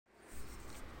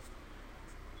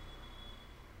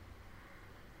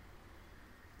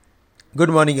Good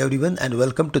morning, everyone, and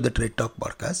welcome to the Trade Talk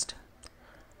podcast.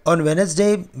 On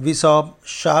Wednesday, we saw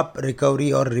sharp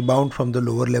recovery or rebound from the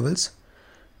lower levels.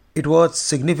 It was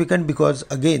significant because,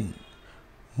 again,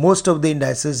 most of the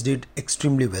indices did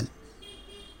extremely well.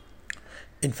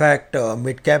 In fact,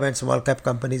 mid cap and small cap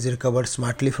companies recovered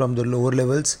smartly from the lower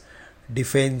levels.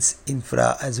 Defense,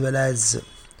 infra, as well as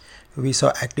we saw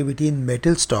activity in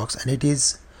metal stocks, and it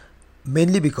is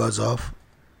mainly because of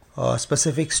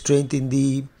specific strength in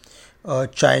the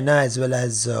China as well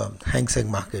as Hang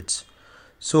Seng markets.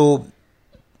 So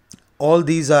all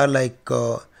these are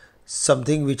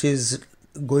something which is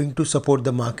going to support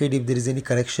the market if there is any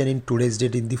correction in today's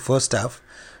date in the first half.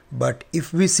 But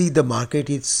if we see the market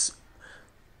is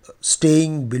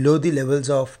staying below the levels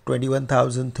of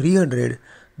 21,300,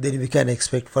 then we can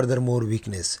expect further more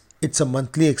weakness. It's a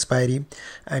monthly expiry,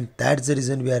 and that's the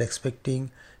reason we are expecting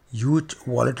huge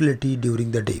volatility during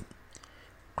the day.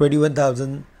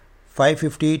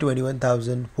 21,550,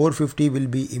 21,450 will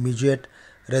be immediate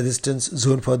resistance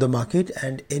zone for the market,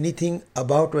 and anything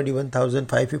above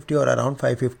 21,550 or around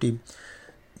 550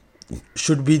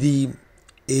 should be the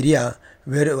area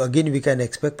where again we can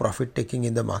expect profit taking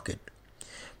in the market.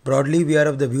 Broadly, we are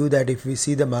of the view that if we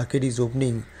see the market is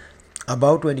opening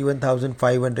above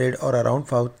 21,500 or around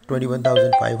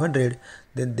 21,500,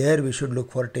 then there we should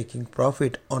look for taking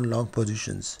profit on long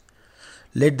positions.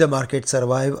 Let the market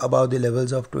survive above the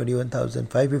levels of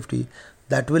 21,550.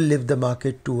 That will lift the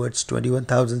market towards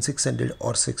 21,600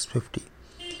 or 650.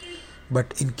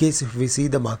 But in case if we see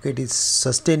the market is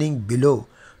sustaining below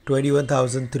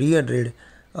 21,300,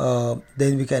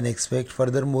 then we can expect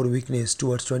further more weakness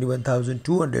towards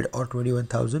 21,200 or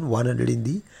 21,100 in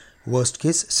the worst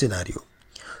case scenario.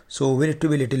 So we need to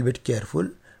be a little bit careful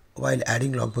while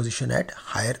adding long position at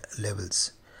higher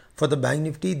levels. For the Bank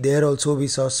Nifty, there also we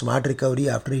saw smart recovery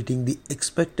after hitting the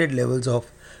expected levels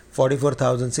of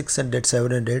 44,600,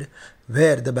 700,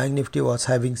 where the Bank Nifty was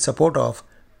having support of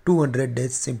 200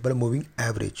 days simple moving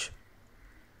average.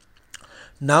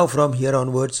 Now from here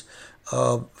onwards,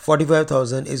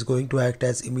 45,000 is going to act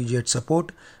as immediate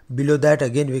support. Below that,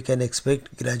 again we can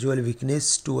expect gradual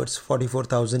weakness towards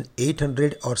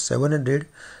 44,800 or 700.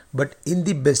 But in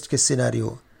the best case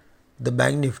scenario, the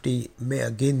Bank Nifty may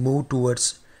again move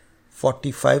towards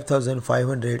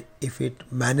 45,500 if it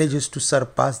manages to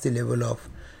surpass the level of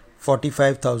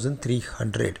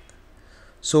 45,300.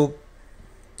 So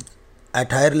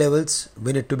at higher levels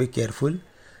we need to be careful.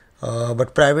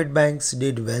 But private banks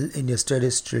did well in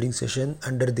yesterday's trading session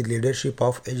under the leadership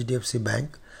of HDFC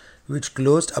Bank, which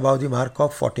closed above the mark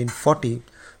of 1440.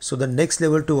 So the next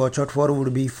level to watch out for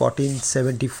would be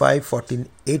 1475,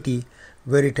 1480,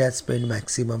 where it has spent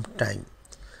maximum time.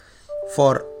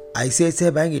 For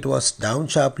ICICI Bank, it was down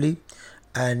sharply,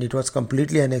 and it was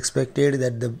completely unexpected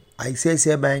that the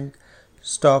ICICI Bank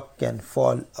stock can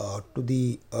fall to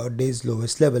the day's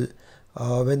lowest level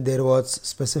when there was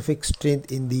specific strength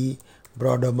in the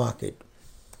broader market.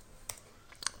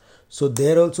 So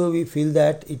there also we feel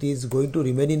that it is going to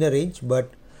remain in a range,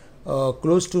 but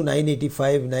close to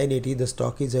 985, 980 the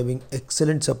stock is having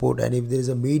excellent support, and if there is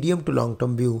a medium to long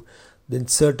term view, then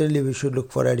certainly we should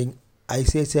look for adding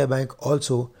ICICI Bank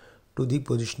also to the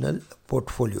positional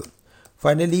portfolio.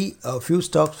 Finally, a few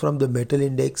stocks from the metal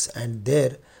index, and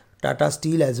there Tata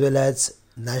Steel as well as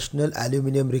National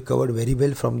Aluminium recovered very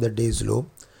well from the day's low.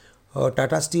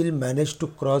 Tata Steel managed to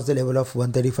cross the level of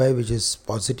 135, which is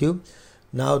positive.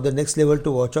 Now the next level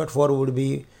to watch out for would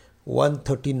be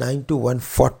 139 to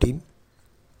 140,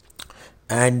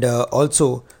 and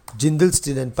also Jindal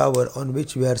Steel and Power, on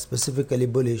which we are specifically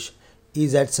bullish,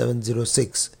 is at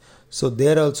 706. So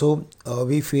there also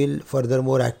we feel further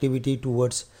more activity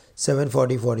towards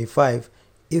 740-45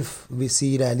 if we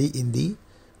see rally in the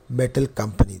metal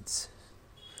companies.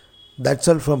 That's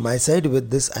all from my side. With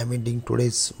this, I'm ending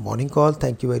today's morning call.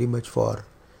 Thank you very much for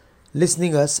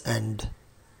listening us, and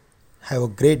have a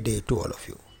great day to all of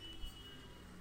you.